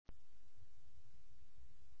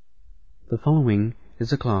The following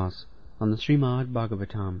is a class on the Srimad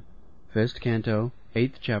Bhagavatam, first canto,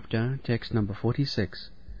 8th chapter, text number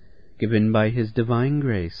 46, given by His Divine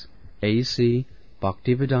Grace, A.C.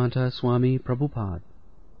 Bhaktivedanta Swami Prabhupada,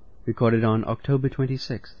 recorded on October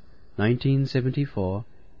 26, 1974,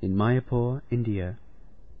 in Mayapur, India.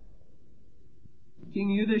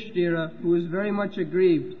 King Yudhishthira, who was very much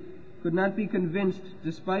aggrieved, could not be convinced,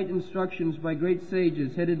 despite instructions by great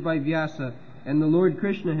sages headed by Vyasa and the Lord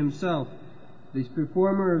Krishna himself, the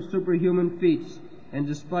performer of superhuman feats, and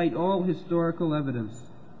despite all historical evidence.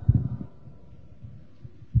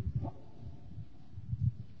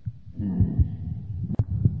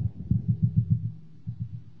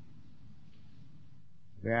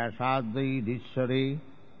 Vyasadai Dishare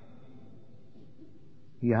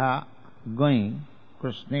Iha going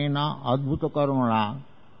Krishnena Adbhuta Karmana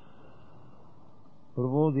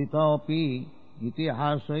Prabodhita api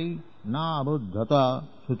itihasai na abuddhata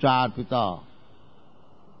sucharpita.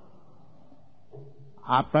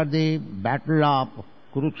 After the battle of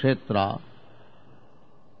Kurukshetra,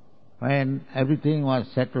 when everything was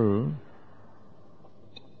settled,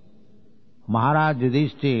 Maharaj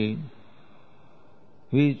Yudhishthira,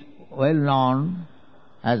 who is well known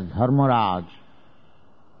as Dharmaraj,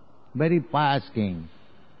 very pious king,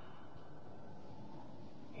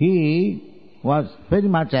 he was very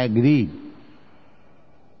much aggrieved.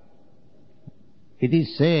 It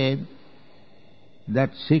is said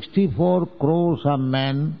that 64 crores of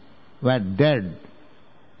men were dead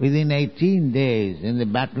within 18 days in the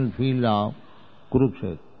battlefield of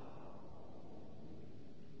Kurukshetra.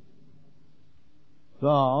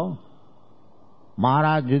 So,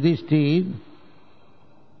 Maharaj Yudhishthira,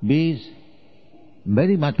 being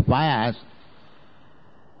very much pious,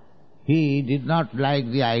 he did not like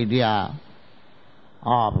the idea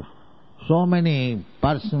of so many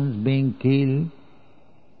persons being killed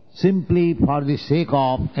simply for the sake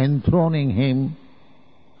of enthroning him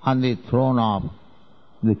on the throne of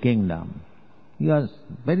the kingdom. He was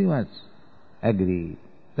very much aggrieved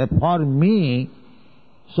that for me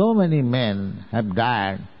so many men have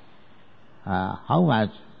died, how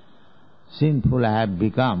much sinful I have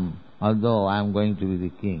become, although I am going to be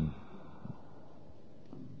the king.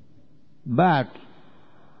 But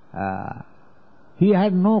he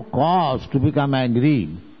had no cause to become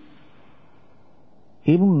angry.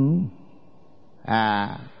 Even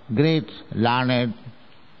great learned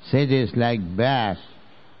sages like Vyas,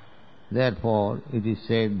 therefore it is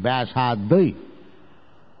said Vyasadai.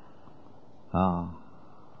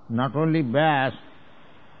 Not only Vyas,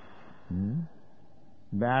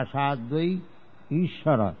 Vyasadai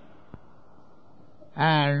Ishvara.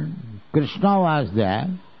 And Krishna was there,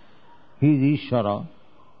 he is Ishvara.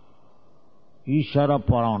 Ishvara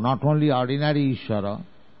Param, not only ordinary Ishvara,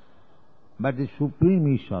 but the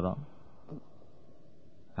Supreme Ishvara.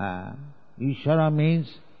 Ishvara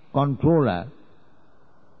means controller.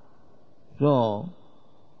 So,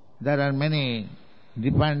 there are many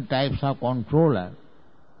different types of controller.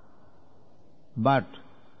 But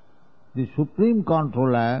the Supreme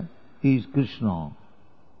Controller is Krishna.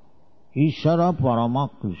 Ishvara Parama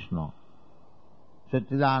Krishna.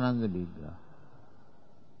 Satchidananda Vigraha.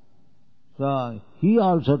 So, he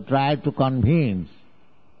also tried to convince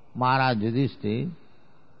Maharaj Yudhishthira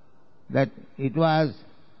that it was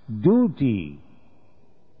duty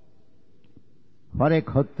for a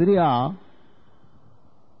Kshatriya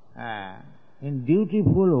in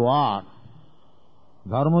dutiful war,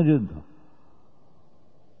 Dharma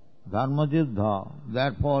Yuddha.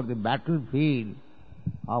 Therefore the battlefield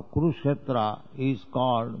of Kurukshetra is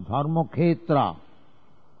called Dharmakhetra.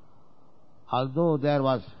 Although there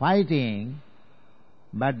was fighting,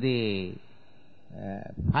 but the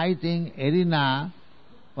fighting arena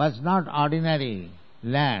was not ordinary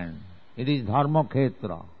land. It is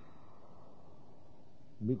Dharmakhetra.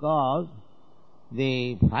 Because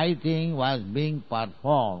the fighting was being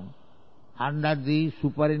performed under the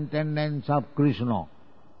superintendence of Krishna.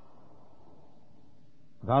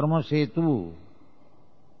 Dharmasetu,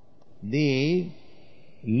 the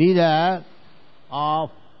leader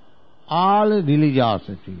of all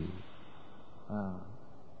religiosity.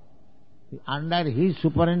 Under his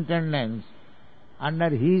superintendence, under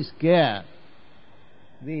his care,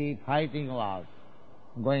 the fighting was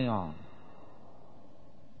going on.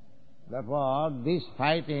 Therefore, this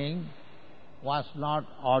fighting was not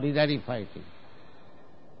ordinary fighting.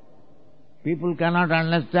 People cannot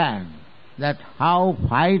understand that how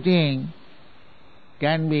fighting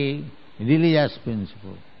can be religious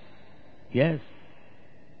principle. Yes,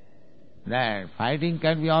 that fighting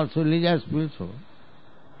can be also religious principle,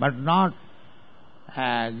 but not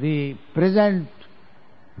the present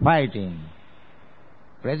fighting.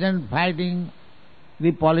 Present fighting,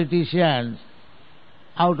 the politicians,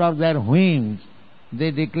 out of their whims,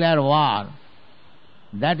 they declare war.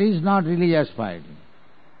 That is not religious fighting.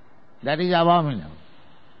 That is abominable.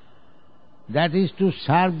 That is to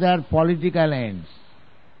serve their political ends.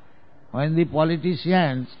 When the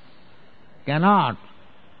politicians cannot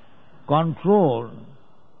control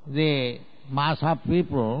the mass of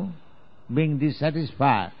people being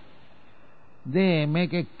dissatisfied, they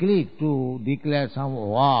make a clique to declare some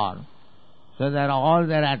war so that all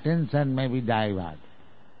their attention may be diverted.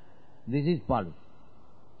 This is politics.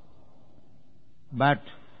 But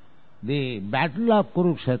the battle of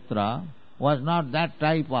Kurukshetra was not that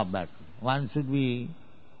type of battle. One should be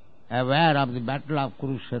aware of the battle of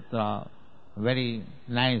Kurukshetra very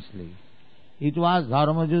nicely. It was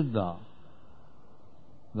Dharma Juddha.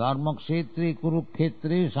 Dharma Kshetri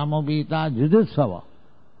Kurukhetri Samavita Judutsava.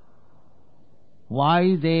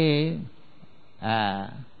 Why they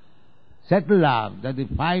settled up that the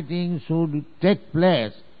fighting should take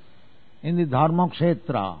place in the Dharma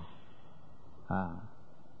Kshetra.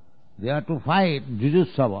 They are to fight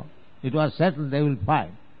Jujutsava. It was settled they will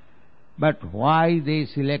fight. But why they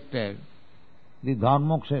selected the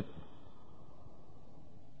Dharma Kshetra?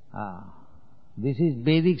 This is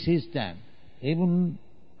Vedic system. Even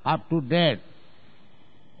up to date,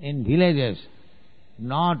 in villages,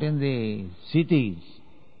 not in the cities.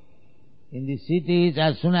 In the cities,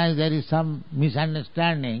 as soon as there is some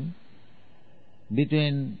misunderstanding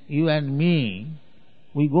between you and me,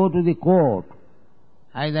 we go to the court,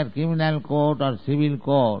 either criminal court or civil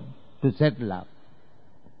court, to settle up.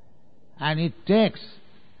 And it takes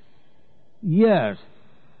years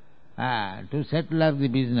to settle up the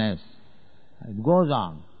business. It goes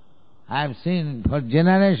on. I have seen for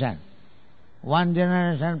generation, one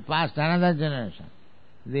generation past another generation,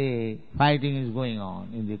 the fighting is going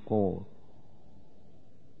on in the court.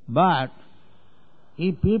 But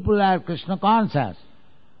if people are Krishna conscious,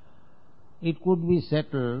 it could be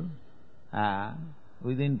settled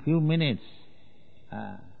within few minutes.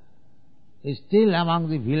 Still among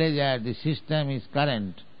the villagers, the system is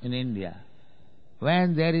current in India.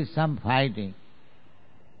 When there is some fighting,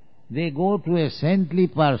 they go to a saintly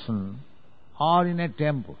person or in a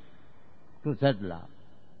temple to settle up.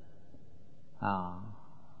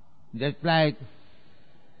 Just like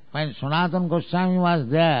when Sanatana Goswami was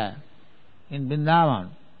there in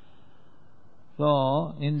Vrindavan,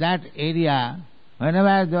 so in that area,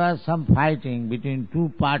 whenever there was some fighting between two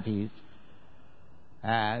parties,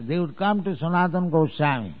 they would come to Sanatana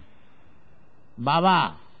Goswami.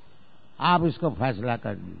 Baba, aap isko faisla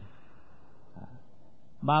kar diye.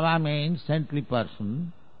 Baba means saintly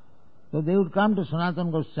person. So they would come to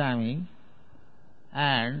Sanatana Goswami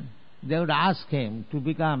and they would ask him to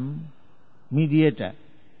become mediator,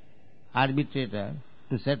 arbitrator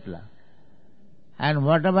to settle. And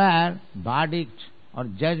whatever verdict or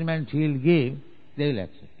judgment he will give, they will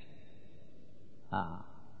accept.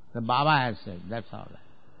 The Baba has said, that's all right.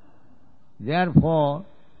 Therefore,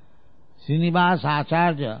 Srinivasa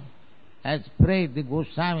Acharya has prayed the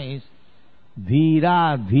Goswamis,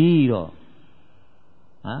 Dhira Dhira,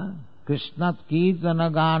 Krishnat Kirtana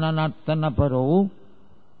Gana Nartana Paro,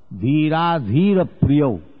 Dhira Dhira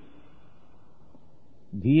Priyo.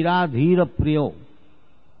 Dhira Dhira Priyo.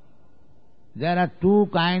 There are two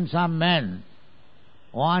kinds of men.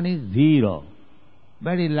 One is Dhira,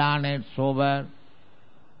 very learned, sober,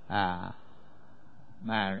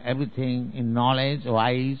 everything in knowledge,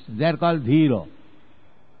 wise. They are called Dhira.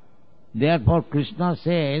 Therefore Krishna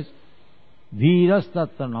says, Dhiras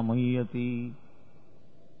tattva namayati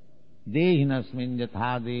dehinasmin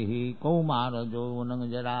yatha dehi kaumara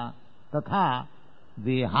jovanam jara tatha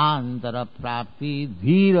dehantara prapti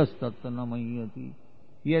dhiras tattva namayati.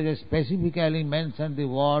 He has specifically mentioned the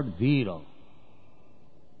word dhira.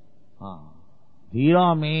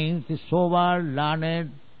 Dhira means the sober,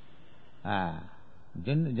 learned,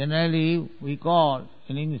 generally we call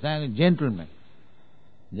in English language gentleman.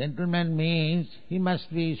 Gentleman means he must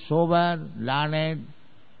be sober, learned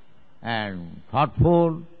and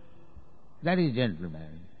thoughtful. That is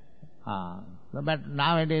gentleman. But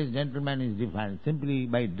nowadays gentleman is defined simply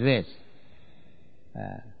by dress.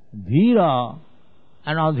 Dhira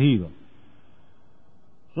and adhira.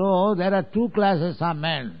 So there are two classes of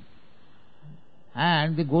men.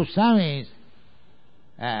 And the Goswamis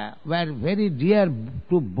were very dear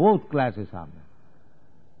to both classes of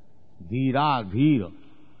men. Dhira, dhira.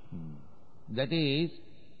 That is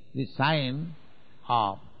the sign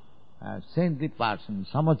of a saintly person.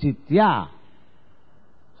 Samachitya.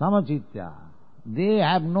 Samachitya. They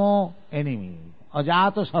have no enemy.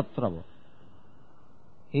 Ajata satrava.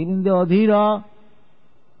 even the Adhira,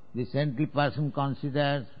 the saintly person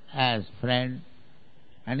considers as friend,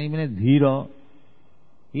 and even a Dhira,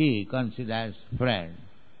 he considers friend.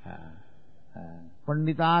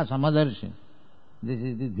 Pandita Samadarshi, this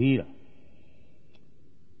is the Dhira.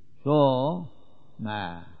 So,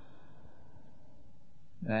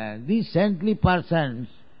 these saintly persons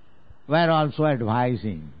were also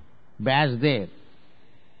advising Vyasdev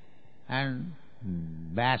and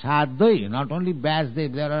Vyasadvai, not only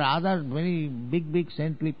Vyasdev, there are other very big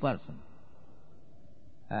saintly persons.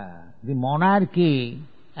 The monarchy,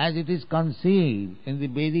 as it is conceived in the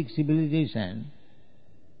Vedic civilization,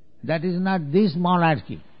 that is not this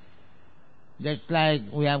monarchy. Just like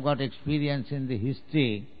we have got experience in the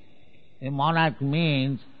history, a monarch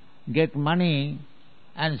means get money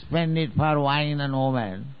and spend it for wine and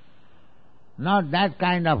women. Not that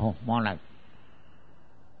kind of monarchy.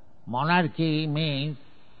 Monarchy means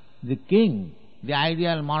the king, the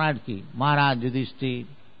ideal monarchy, Maharaj Yudhishthira,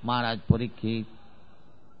 Maharaj Parikshit.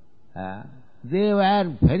 They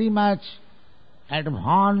were very much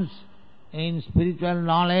advanced in spiritual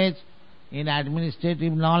knowledge, in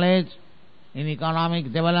administrative knowledge, in economic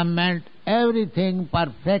development, everything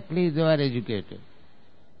perfectly they were educated.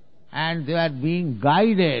 And they were being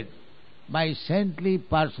guided by saintly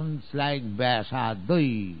persons like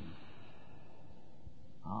Vyasadvai.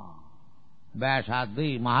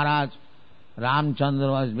 Vyasadvai, Maharaj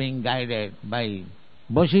Ramchandra was being guided by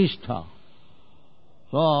Vasishtha.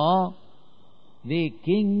 So, the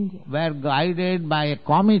king were guided by a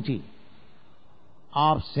committee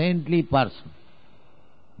of saintly persons.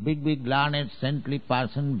 Big learned saintly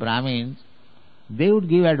person, Brahmins, they would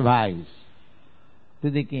give advice to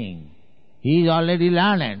the king. He is already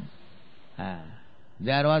learned.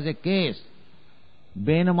 There was a case,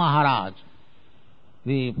 Ben Maharaj,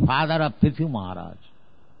 the father of Prithu Maharaj.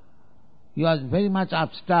 He was very much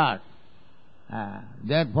upstart.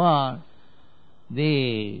 Therefore,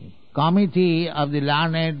 the committee of the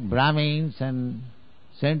learned Brahmins and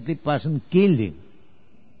saintly person killed him.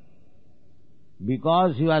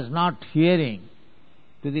 Because he was not hearing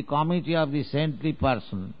to the committee of the saintly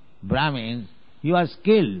person, Brahmins, he was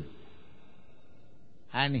killed.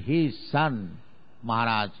 And his son,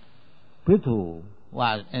 Maharaj Prithu,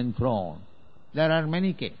 was enthroned. There are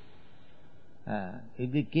many cases.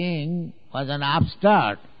 If the king was an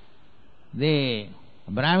upstart, the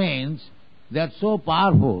Brahmins, they are so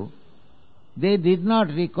powerful, they did not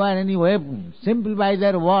require any weapon. Simply by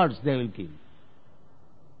their words they will kill.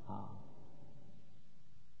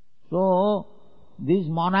 So, this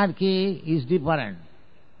monarchy is different.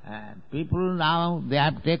 People now, they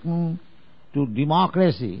have taken to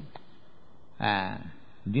democracy.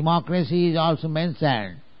 Democracy is also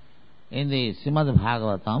mentioned in the Srimad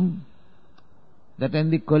Bhagavatam, that in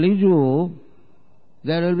the Kali Yuga,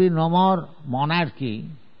 there will be no more monarchy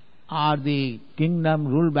or the kingdom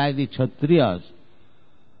ruled by the Kshatriyas.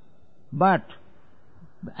 But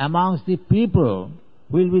amongst the people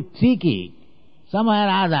who will be tricky, somewhere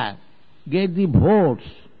or other, get the votes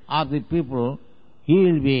of the people, he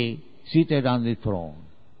will be seated on the throne.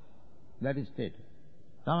 That is stated.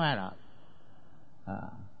 Somewhere or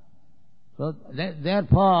other. So,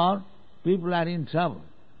 therefore, people are in trouble.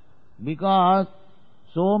 Because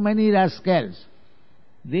so many rascals,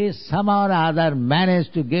 they somehow or other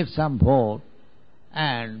manage to get some vote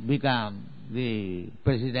and become the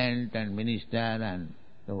president and minister, and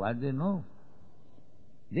so what they know?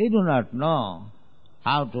 They do not know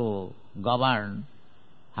how to govern,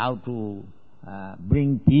 how to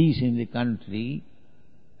bring peace in the country.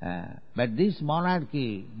 But this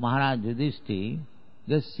monarchy, Maharaj Yudhishthira,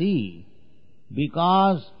 just see,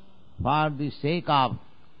 because for the sake of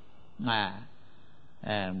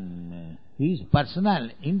his personal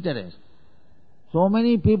interest, so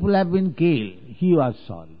many people have been killed, he was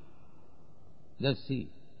sorry. Just see.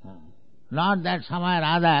 Not that somewhere or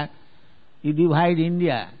other, you divide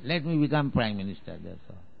India, let me become Prime Minister, that's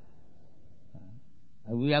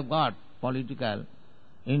all. We have got political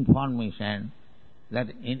information that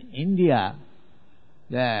in India,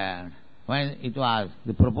 when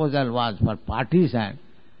the proposal was for partition,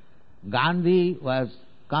 Gandhi was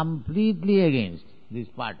completely against this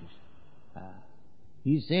partition.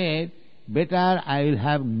 He said, better I will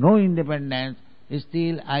have no independence,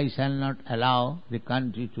 still I shall not allow the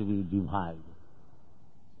country to be divided.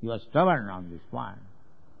 He was stubborn on this point.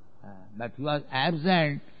 But he was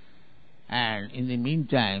absent, and in the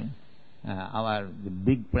meantime, the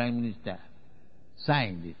big Prime Minister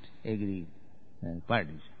signed it, agreed,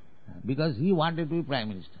 partition. Because he wanted to be Prime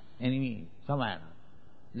Minister. Anyway, somewhere else.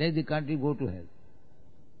 Let the country go to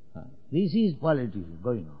hell. This is politics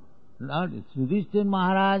going on. Not Yudhishthira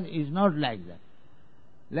Maharaj is not like that.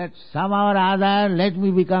 Let somehow or other, let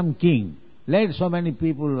me become king. Let so many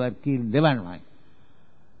people who were killed, they were mine.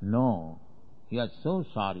 No, he was so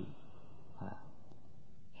sorry.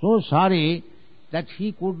 So sorry that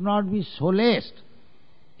he could not be solaced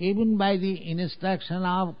even by the instruction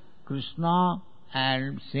of Krishna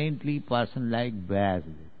and saintly person like Vyasa.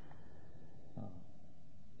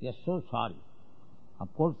 He was so sorry. Of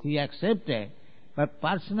course he accepted, but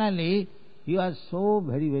personally he was so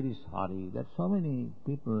very, very sorry that so many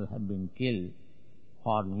people have been killed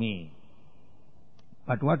for me.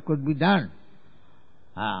 But what could be done?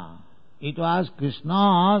 It was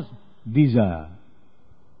Krishna's desire.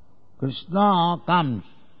 Krishna comes,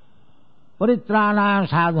 paritranaya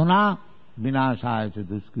sadhuna vinashaya cha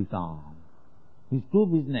duskritam. His true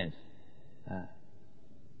business.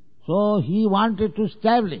 So he wanted to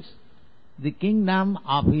establish the kingdom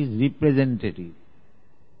of his representative.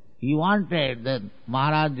 He wanted that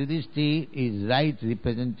Maharaj Yudhishthira is right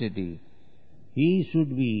representative. He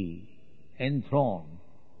should be enthroned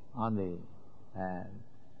on the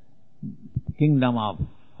kingdom of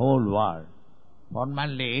whole world.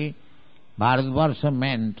 Formerly, Bharatvarsha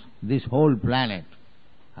meant this whole planet,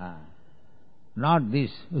 not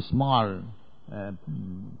this small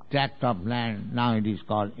tract of land. Now it is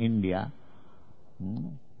called India.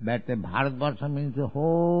 But the Bharatvarsha means the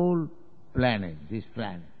whole planet, this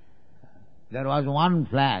planet. There was one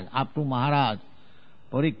flag. Up to Maharaj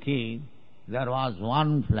Parikshit, there was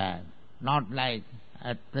one flag. Not like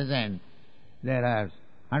at present, there are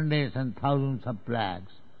hundreds and thousands of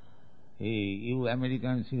flags. You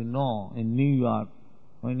Americans, you know, in New York,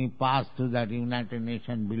 when you pass through that United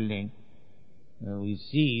Nations building, we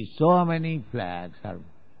see so many flags are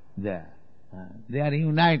there. They are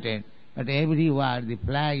united, but everywhere the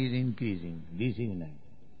flag is increasing, disunited.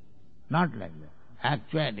 Not like that.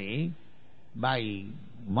 Actually, by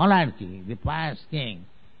monarchy, the pious king,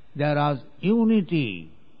 there was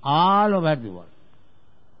unity all over the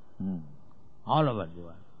world. All over the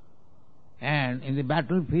world. And in the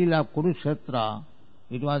battlefield of Kurukshetra,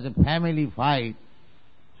 it was a family fight.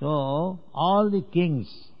 So all the kings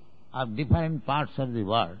of different parts of the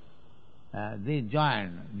world, they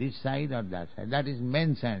joined this side or that side. That is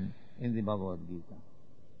mentioned in the Bhagavad Gita.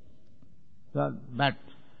 So, but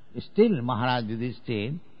still Maharaj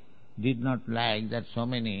Yudhishthira did not like that so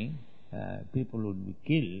many people would be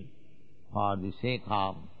killed for the sake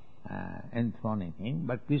of enthroning him.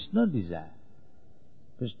 But Krishna desired.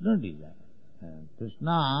 Krishna desired.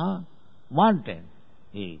 Krishna wanted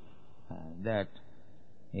it, that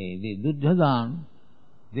the Duryodhana,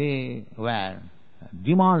 they were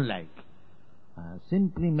demon-like,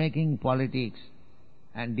 simply making politics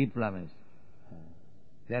and diplomacy.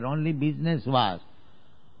 Their only business was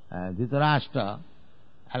Dhritarashtra,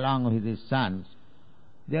 along with his sons,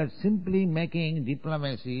 they are simply making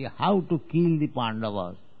diplomacy, how to kill the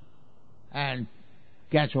Pandavas and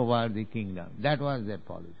catch over the kingdom. That was their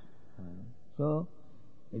policy. So,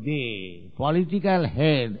 the political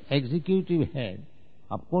head, executive head,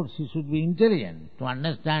 of course he should be intelligent to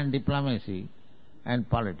understand diplomacy and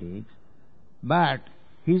politics, but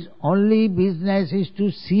his only business is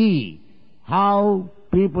to see how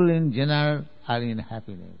people in general are in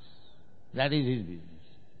happiness. That is his business.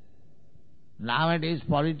 Nowadays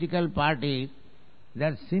political parties, they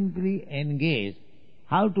are simply engaged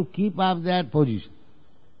how to keep up their position.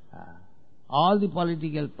 All the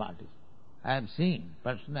political parties, I have seen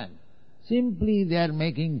personally, simply they are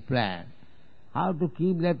making plans how to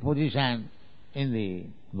keep their position in the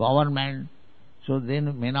government, so they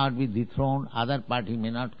may not be dethroned, other party may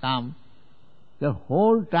not come. The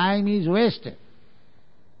whole time is wasted.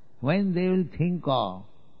 When they will think of,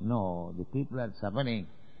 no, the people are suffering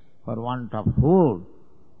for want of food,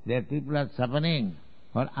 their people are suffering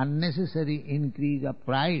for unnecessary increase of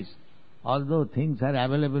price, although things are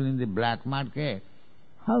available in the black market,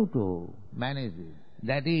 how to manage this?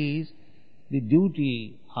 That is the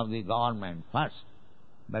duty of the government first.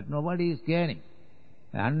 But nobody is caring.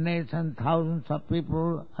 Hundreds and thousands of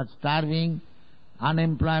people are starving,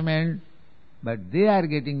 unemployment, but they are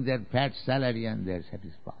getting their fat salary and they are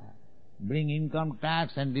satisfied. Bring income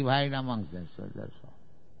tax and divide amongst themselves, that's all.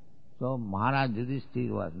 So Maharaj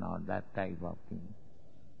Yudhishthira was not that type of king.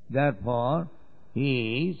 Therefore,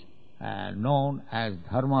 he is known as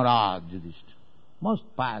Dharmaraj Yudhishthira, most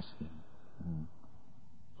pious king.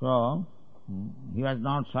 So, he was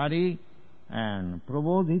not sorry, and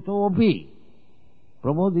Prabodhito-opi,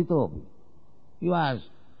 he was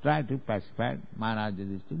trying to pacify Maharaj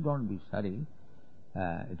Yudhishthira, don't be sorry,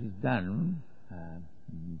 it is done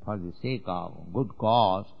for the sake of good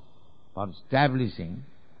cause, for establishing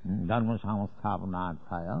Dharma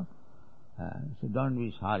samasthapanarthaya. So don't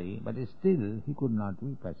be sorry, but still he could not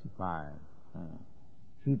be pacified.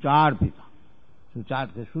 Sucharpita.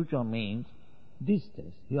 Sucha means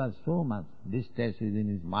distress. He was so much distressed within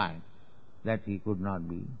his mind that he could not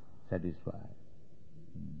be satisfied.